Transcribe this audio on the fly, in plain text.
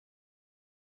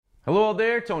Hello all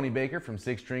there, Tony Baker from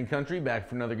Six String Country, back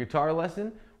for another guitar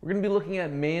lesson. We're going to be looking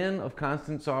at Man of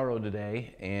Constant Sorrow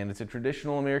today, and it's a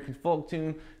traditional American folk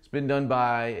tune. It's been done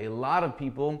by a lot of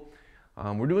people.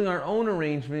 We're doing our own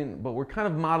arrangement, but we're kind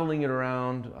of modeling it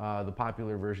around the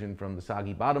popular version from the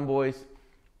Soggy Boys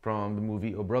from the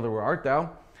movie Oh Brother, Where Art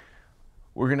Thou?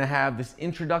 We're going to have this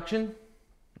introduction,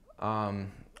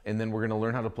 and then we're going to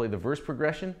learn how to play the verse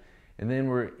progression. And then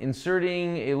we're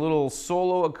inserting a little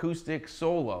solo acoustic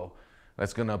solo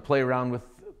that's going to play around with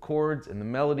chords and the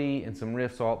melody and some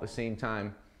riffs all at the same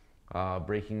time,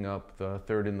 breaking up the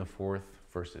third and the fourth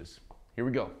verses. Here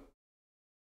we go.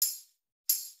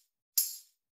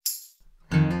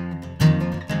 In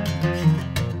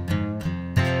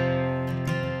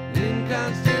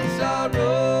constant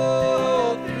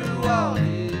sorrow through all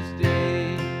his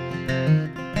days,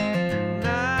 and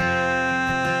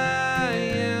I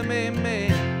am a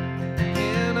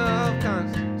man of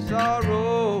constant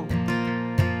sorrow.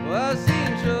 I've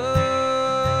seen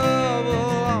trouble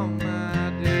all my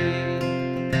days,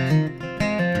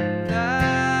 and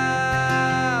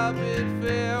I bid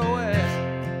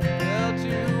farewell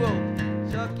to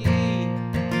old Soggy,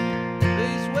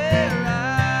 place where I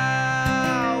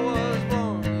was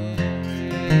born and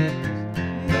raised,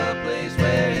 the place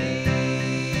where he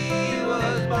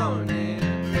was born and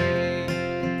raised.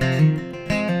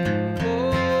 For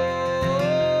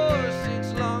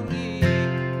 6 long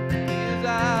years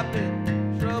I've been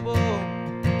in trouble.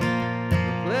 The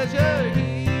pleasure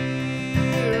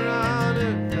here on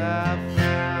earth I've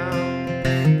found.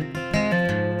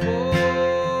 For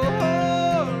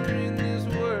in this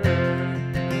world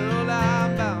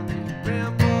I'm bound to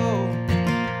ramble.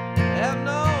 I have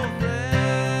no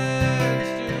friends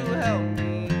to help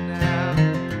me now.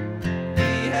 He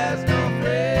has no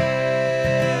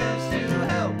friends to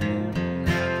help him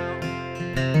now.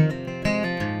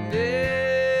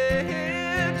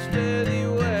 It's fairly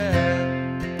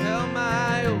well, tell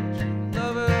my old true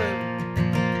lover,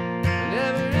 I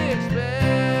never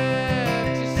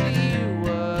expect to see you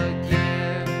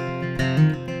again.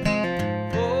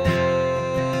 For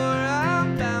I'm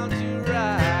bound to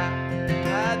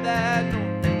ride that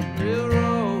Northern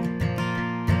Railroad.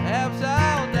 Perhaps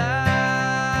I'll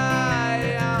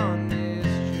die on this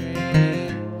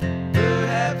train.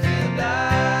 Perhaps he'll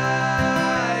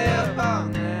die upon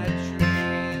that train.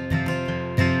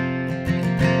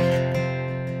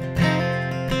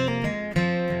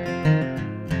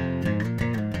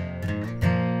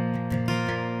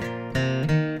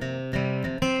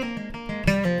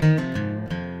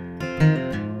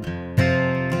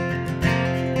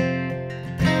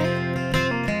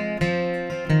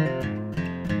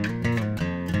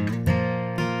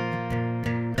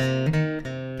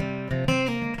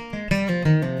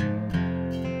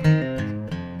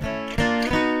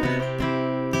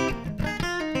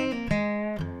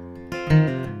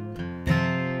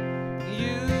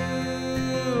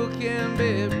 You can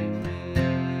bury me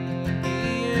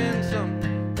in some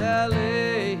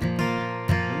valley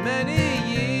for many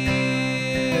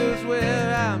years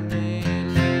where I may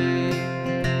lay,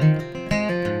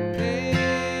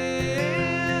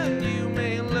 and you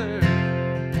may learn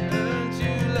to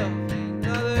love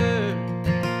another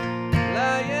while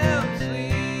I am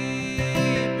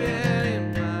sleeping in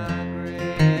my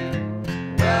grave,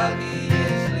 while he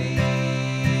is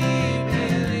sleeping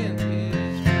in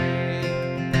his grave.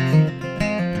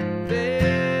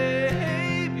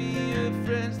 Baby, your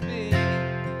friends think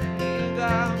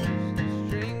I'm just a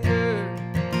stranger,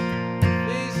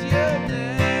 face you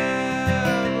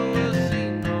never will see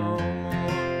no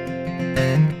more.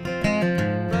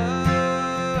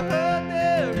 But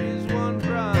there is one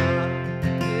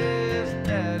promise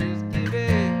that is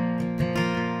given,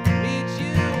 meet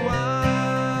you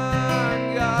on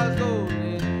God's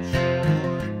golden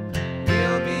shore.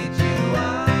 He'll meet you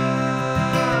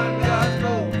on God's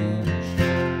golden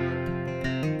shore.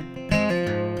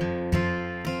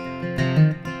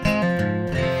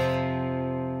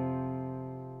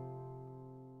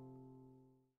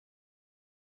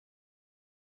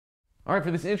 All right,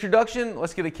 for this introduction,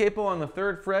 let's get a capo on the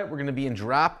 3rd fret. We're going to be in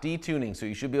drop D tuning, so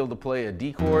you should be able to play a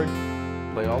D chord,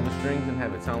 play all the strings and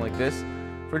have it sound like this.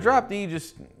 For drop D,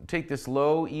 just take this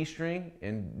low E string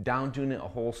and down tune it a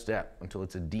whole step until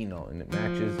it's a D note and it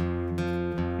matches.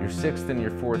 Your 6th and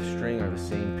your 4th string are the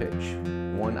same pitch,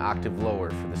 1 octave lower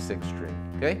for the 6th string,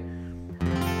 okay?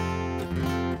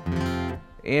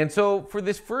 And so for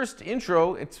this first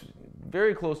intro, it's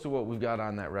very close to what we've got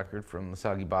on that record from the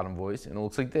Soggy Boys, and it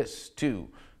looks like this: 2,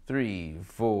 3,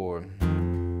 4.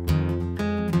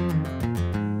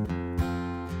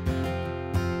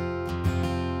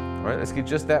 All right, let's get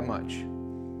just that much.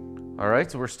 All right,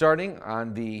 so we're starting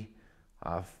on the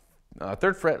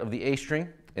 3rd fret of the A string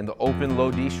in the open low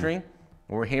D string.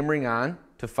 We're hammering on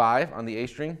to 5 on the A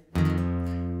string.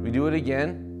 We do it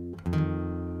again,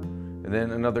 and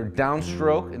then another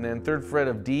downstroke, and then 3rd fret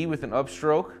of D with an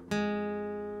upstroke,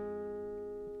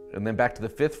 and then back to the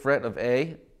 5th fret of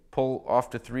A, pull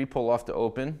off to 3, pull off to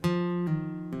open,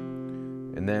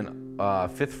 and then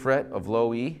 5th fret of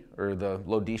low E, or the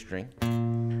low D string,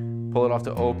 pull it off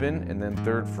to open, and then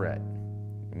 3rd fret.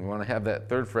 And we want to have that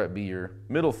 3rd fret be your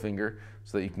middle finger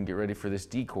so that you can get ready for this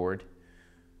D chord.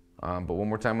 But one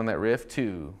more time on that riff,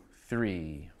 2,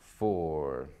 3,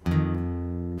 4.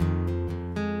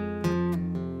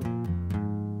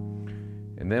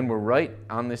 And then we're right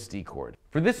on this D chord.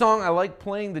 For this song, I like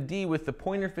playing the D with the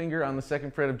pointer finger on the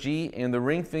 2nd fret of G and the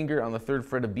ring finger on the 3rd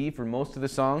fret of B for most of the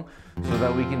song so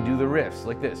that we can do the riffs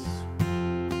like this.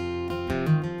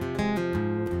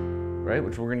 Right,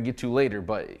 which we're going to get to later,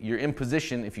 but you're in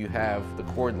position if you have the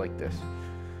chord like this.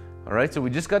 All right, so we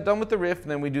just got done with the riff,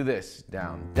 and then we do this.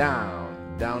 Down,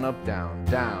 down, down, up, down,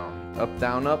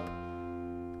 down, up,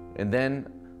 and then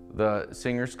the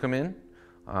singers come in,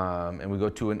 and we go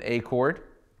to an A chord,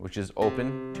 which is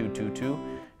open, 2, 2, 2,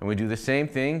 and we do the same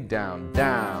thing, down,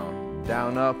 down,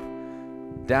 down,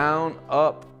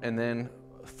 up, and then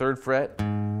 3rd fret,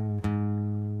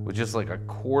 with just like a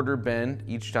quarter bend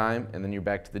each time, and then you're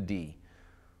back to the D.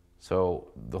 So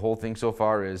the whole thing so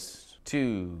far is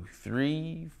 2,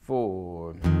 3,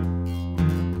 4.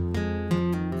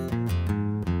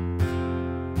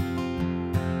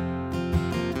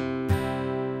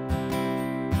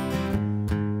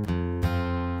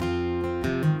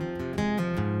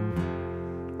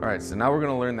 All right, so now we're going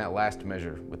to learn that last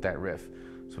measure with that riff.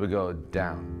 So we go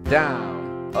down,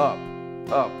 down, up,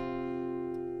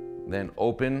 then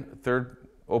open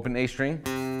A string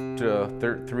to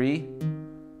 3,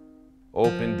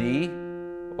 open D,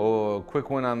 quick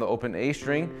one on the open A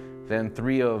string, then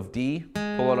 3 of D,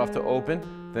 pull it off to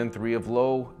open, then 3 of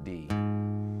low D,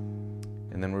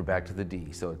 and then we're back to the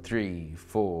D. So 3,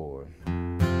 4.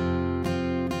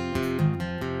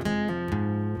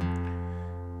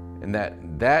 And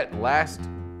that last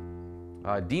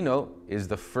D note is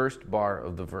the first bar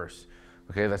of the verse.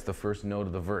 Okay, that's the first note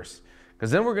of the verse. Because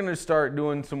then we're going to start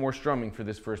doing some more strumming for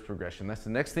this first progression. That's the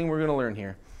next thing we're going to learn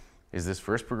here, is this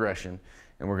first progression.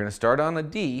 And we're going to start on a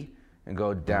D and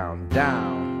go down,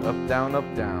 down, up, down,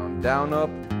 up, down, up,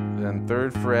 then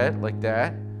 3rd fret like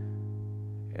that.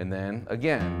 And then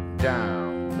again,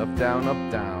 down, up,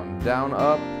 down,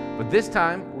 up. But this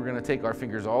time, we're going to take our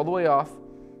fingers all the way off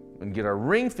and get our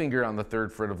ring finger on the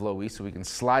 3rd fret of low E so we can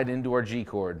slide into our G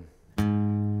chord.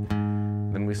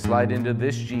 Then we slide into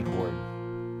this G chord,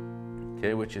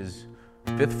 okay, which is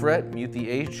 5th fret, mute the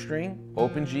A string,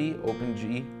 open D, open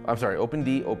G,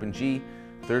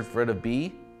 3rd fret of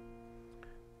B.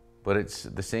 But it's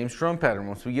the same strum pattern.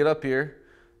 Once we get up here,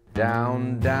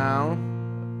 down,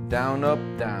 down, down, up,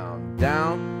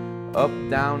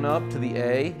 down, up to the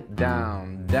A,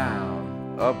 down,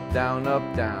 down, up, down, up.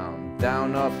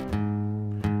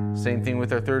 Same thing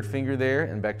with our 3rd finger there,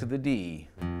 and back to the D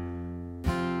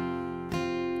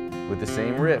with the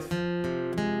same riff.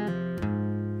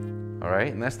 All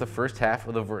right, and that's the first half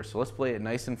of the verse. So let's play it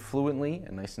nice and fluently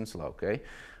and nice and slow, okay?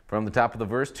 From the top of the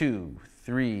verse, 2,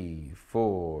 3,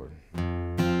 4.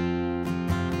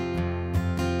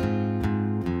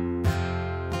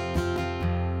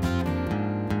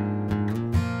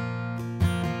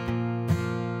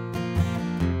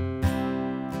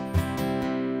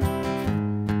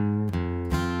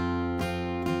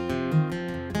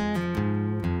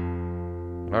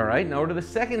 All right, now we're to the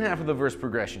second half of the verse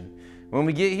progression. When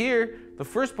we get here, the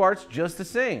first part's just the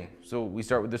same. So we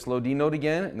start with this low D note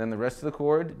again, and then the rest of the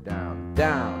chord, down,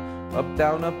 down, up,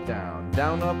 down, up, down,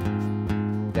 down, up,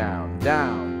 down,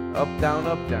 down,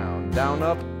 up, down,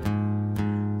 up.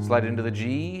 Slide into the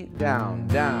G, down,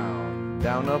 down,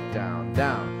 down, up,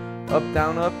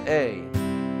 down, up, A.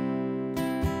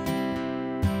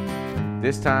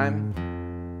 This time,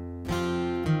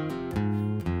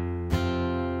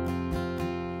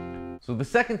 so the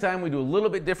second time we do a little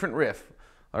bit different riff,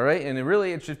 all right? And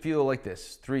it should feel like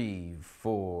this, 3,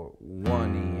 4,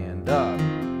 1, and up.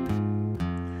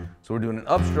 So we're doing an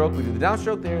upstroke, we do the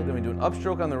downstroke there, then we do an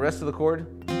upstroke on the rest of the chord,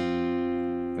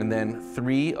 and then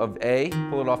 3 of A,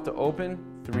 pull it off to open,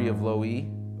 3 of low E,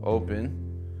 open,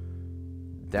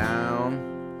 down,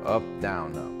 up,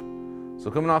 So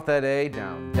coming off that A,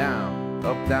 down, down,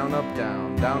 up, down,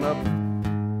 up.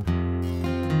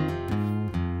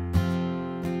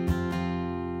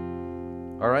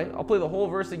 All right, I'll play the whole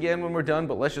verse again when we're done,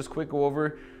 but let's just quick go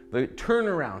over the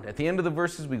turnaround. At the end of the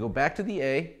verses, we go back to the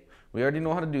A, We already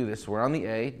know how to do this. We're on the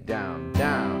A, down,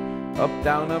 down, up,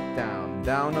 down, up,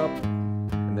 down, up,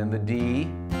 and then the D.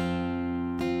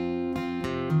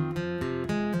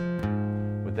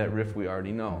 With that riff we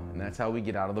already know, and that's how we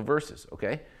get out of the verses,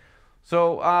 okay?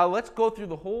 So let's go through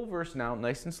the whole verse now,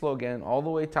 nice and slow again, all the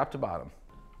way top to bottom.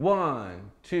 1,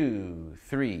 2,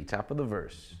 3, top of the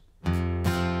verse.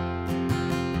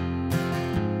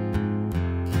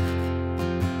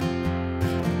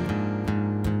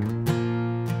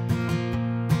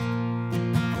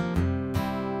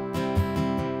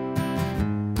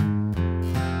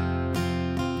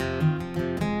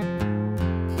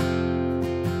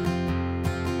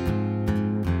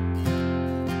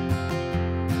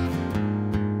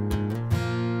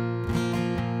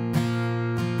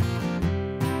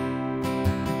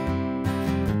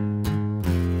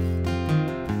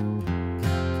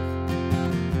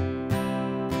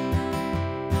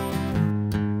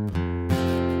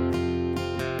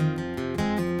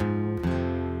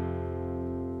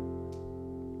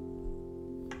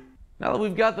 Now that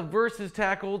we've got the verses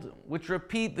tackled, which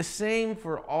repeat the same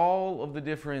for all of the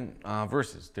different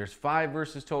verses. There's 5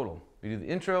 verses total. We do the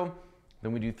intro,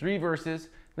 then we do 3 verses.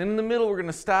 Then in the middle, we're going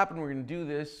to stop and we're going to do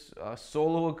this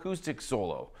solo acoustic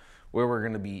solo, where we're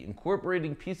going to be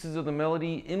incorporating pieces of the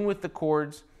melody in with the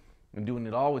chords and doing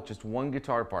it all with just one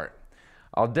guitar part.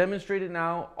 I'll demonstrate it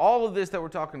now. All of this that we're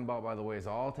talking about, by the way, is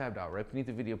all tabbed out right beneath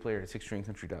the video player at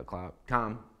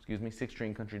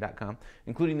sixstringcountry.com,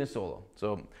 including this solo.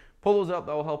 So pull those up,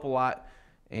 that will help a lot.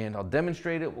 And I'll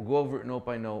demonstrate it. We'll go over it note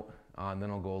by note, and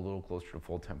then I'll go a little closer to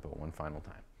full tempo one final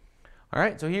time. All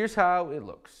right, so here's how it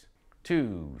looks.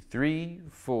 2, 3,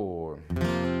 4.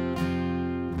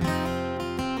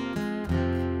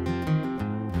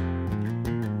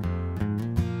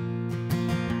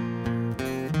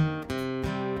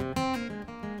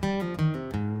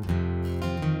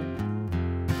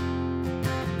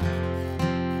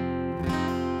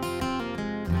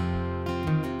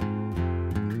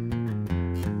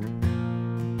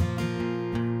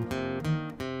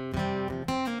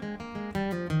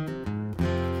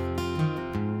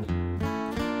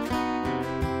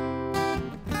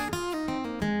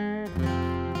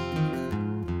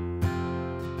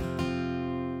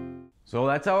 So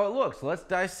that's how it looks. Let's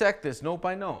dissect this note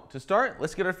by note. To start,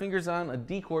 let's get our fingers on a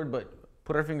D chord, but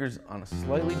put our fingers on a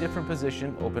slightly different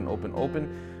position. Open, open, open.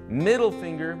 Middle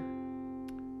finger,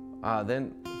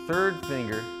 then 3rd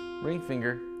finger, ring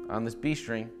finger on this B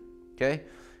string, okay?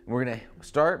 And we're gonna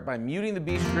start by muting the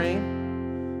B string,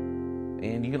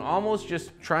 and you can almost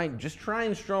just try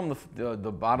and strum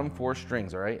the bottom 4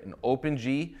 strings, all right? An open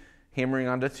G, hammering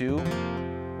onto 2,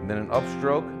 and then an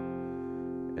upstroke,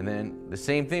 and then the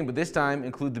same thing, but this time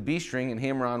include the B string and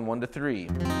hammer on 1 to 3.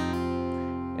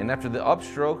 And after the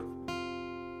upstroke,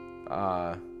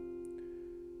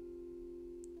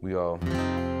 we go,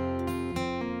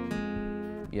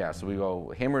 so we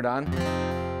go hammered on,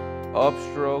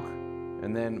 upstroke,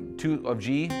 and then 2 of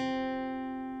G,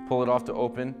 pull it off to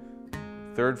open,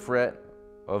 3rd fret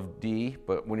of D,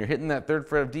 but when you're hitting that 3rd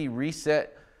fret of D,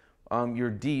 reset your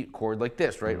D chord like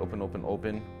this, right? Open, open,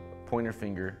 open. Pointer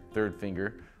finger, 3rd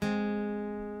finger,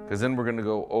 because then we're going to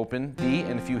go open, D,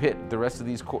 and if you hit the rest of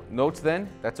these notes then,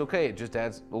 that's okay, it just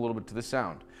adds a little bit to the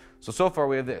sound. So far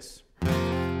we have this.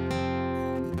 Then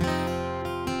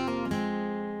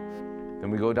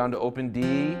we go down to open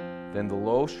D, then the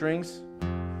low strings,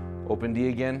 open D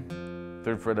again,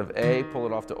 3rd fret of A, pull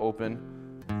it off to open,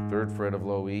 3rd fret of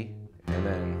low E, and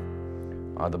then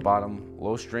the bottom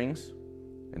low strings,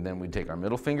 and then we take our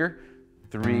middle finger,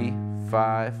 3,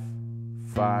 5,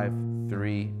 5,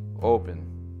 3, open.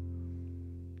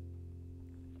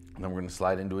 And then we're going to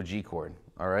slide into a G chord,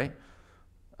 all right?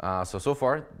 So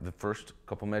far, the first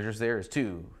couple measures there is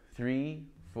 2, 3,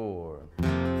 4.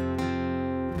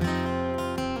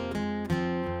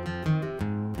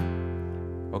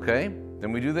 Okay,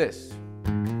 then we do this.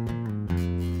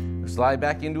 Slide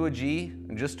back into a G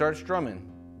and just start strumming.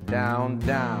 Down,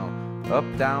 down, up,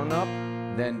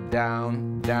 then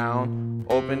down, down,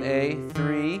 open A,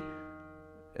 3,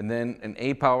 and then an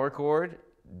A power chord,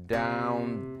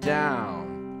 down,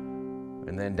 down,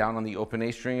 and then down on the open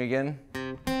A string again.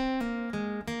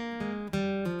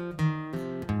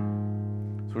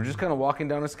 So we're just kind of walking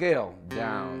down a scale.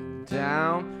 Down,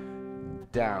 down,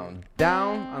 down,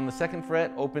 down on the 2nd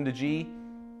fret, open to G,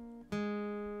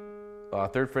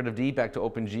 3rd fret of D, back to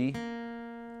open G,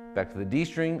 back to the D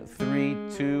string, 3,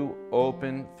 2,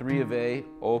 open, 3 of A,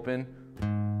 open,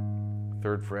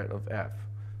 3rd fret of F.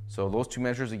 So those 2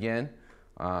 measures again.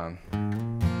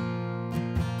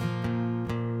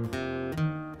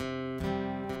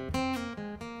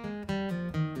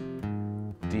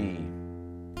 D,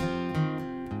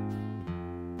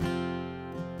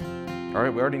 All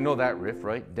right, we already know that riff,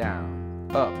 right? Down,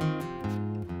 up.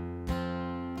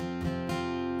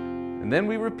 And then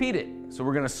we repeat it. So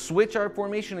we're gonna switch our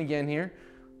formation again here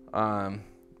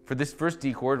for this first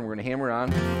D chord, and we're gonna hammer on.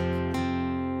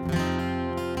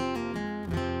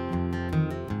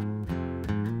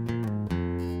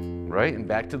 Right, and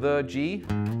back to the G.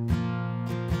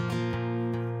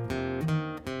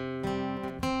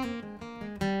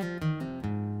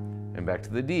 And back to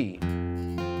the D.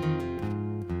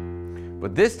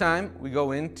 But this time we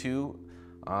go into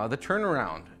the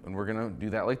turnaround, and we're gonna do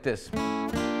that like this.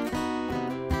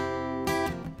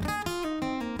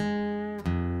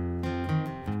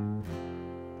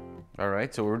 All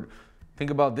right, so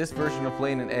think about this version of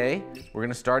playing an A. We're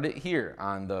gonna start it here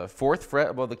on the 4th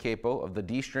fret above the capo of the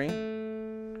D string,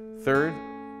 3rd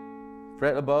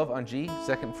fret above on G,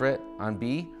 2nd fret on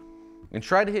B, and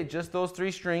try to hit just those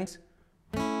 3 strings.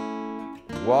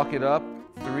 Walk it up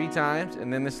 3 times,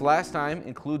 and then this last time,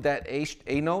 include that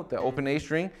A note, that open A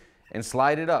string, and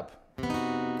slide it up.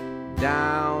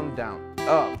 Down, down,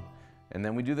 up. And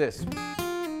then we do this.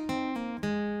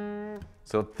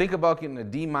 So think about getting a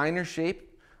D minor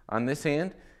shape on this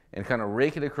hand and kind of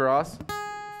rake it across.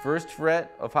 1st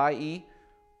fret of high E,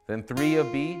 then 3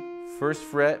 of B, 1st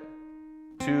fret,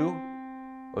 2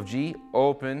 of G,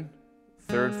 open,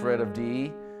 3rd fret of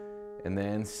D, and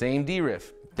then same D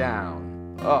riff.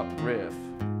 Down, up, riff,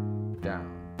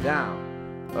 down, down,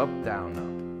 up, down,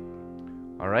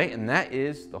 up. All right, and that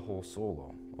is the whole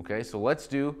solo. Okay, so let's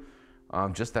do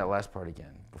just that last part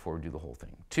again before we do the whole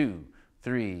thing. 2,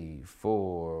 3,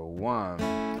 4, 1.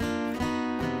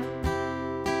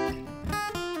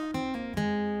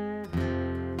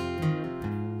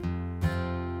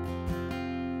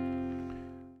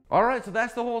 All right, so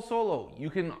that's the whole solo. You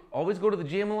can always go to the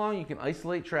jam along. You can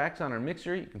isolate tracks on our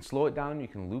mixer. You can slow it down. You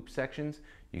can loop sections.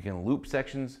 You can loop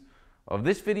sections of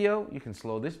this video. You can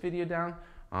slow this video down.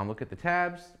 Look at the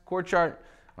tabs, chord chart.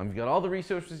 You've got all the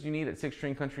resources you need at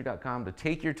sixstringcountry.com to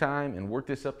take your time and work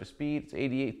this up to speed. It's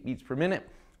 88 beats per minute.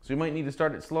 So you might need to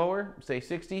start it slower, say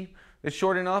 60. It's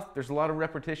short enough. There's a lot of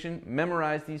repetition.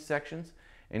 Memorize these sections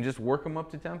and just work them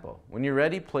up to tempo. When you're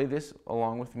ready, play this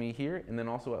along with me here, and then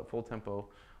also at full tempo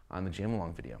on the jam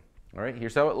along video. All right,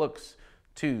 here's how it looks.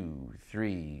 2,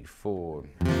 3, 4.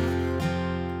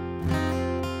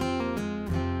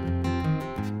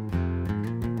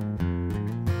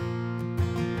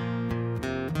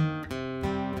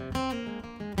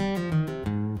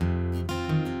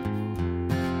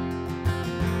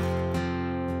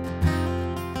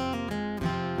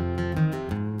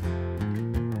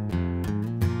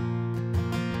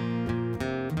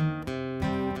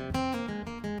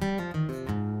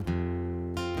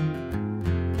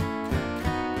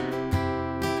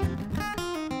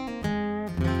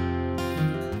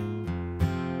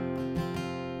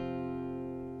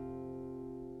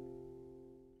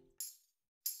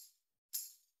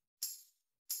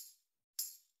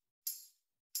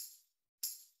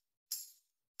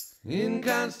 In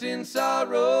constant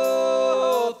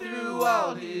sorrow through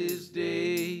all his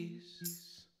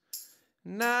days,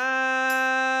 and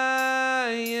I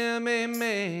am a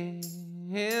man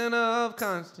of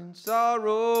constant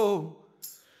sorrow.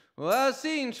 Well, I've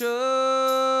seen trouble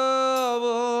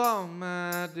all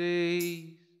my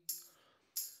days,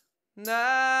 and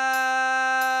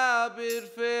I bid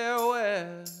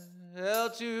farewell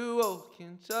to old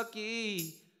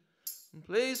Kentucky, a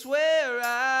place where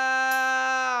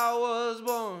I was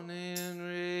born and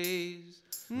raised,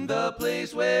 the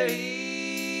place where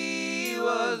he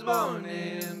was born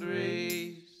and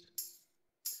raised.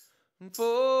 And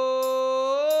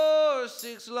for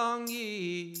 6 long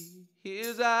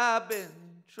years I've been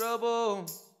in trouble,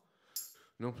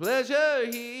 no pleasure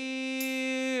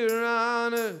here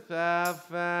on earth I've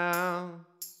found.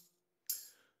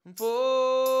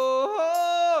 For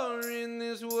in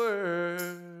this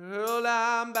world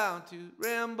I'm bound to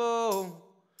ramble,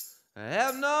 I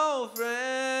have no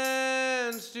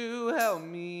friends to help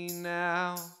me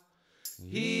now.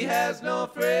 He has no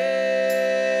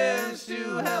friends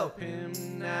to help him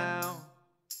now.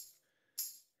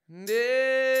 And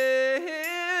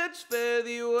it's fare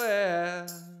thee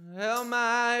well,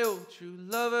 my old true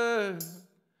lover,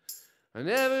 I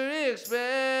never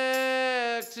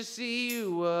expect to see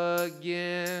you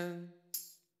again.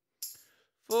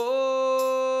 For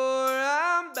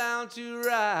I'm bound to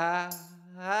ride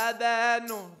that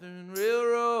northern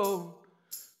railroad.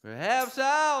 Perhaps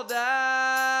I'll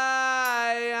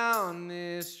die on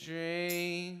this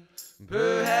train.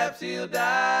 Perhaps he'll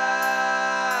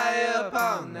die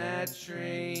upon that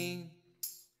train.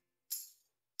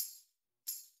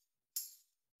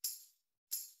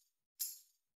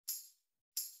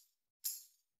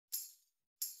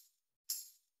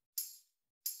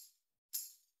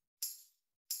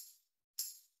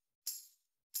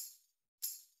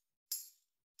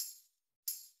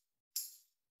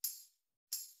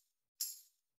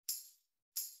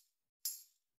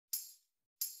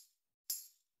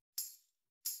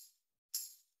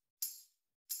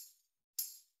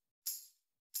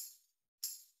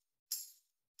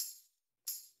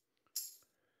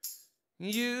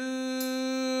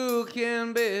 You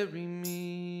can bury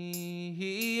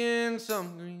me in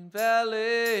some green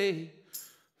valley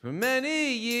for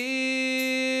many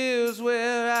years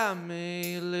where I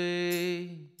may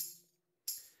lay,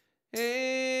 and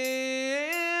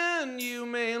you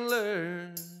may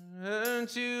learn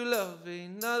to love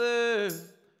another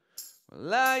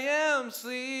while I am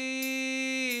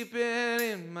sleeping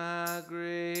in my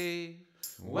grave,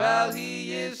 while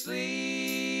he is sleeping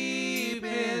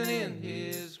in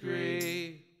his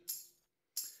grave.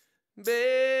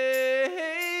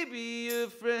 Baby, your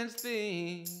friends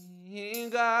think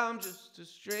I'm just a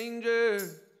stranger,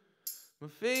 my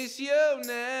face you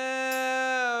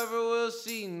never will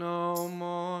see no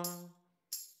more.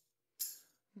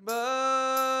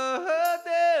 But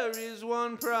there is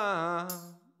one promise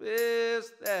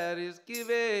that is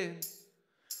given: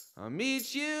 I'll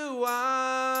meet you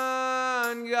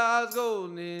on God's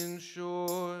golden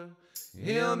shore.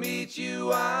 He'll meet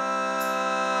you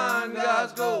on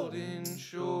God's golden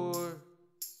shore.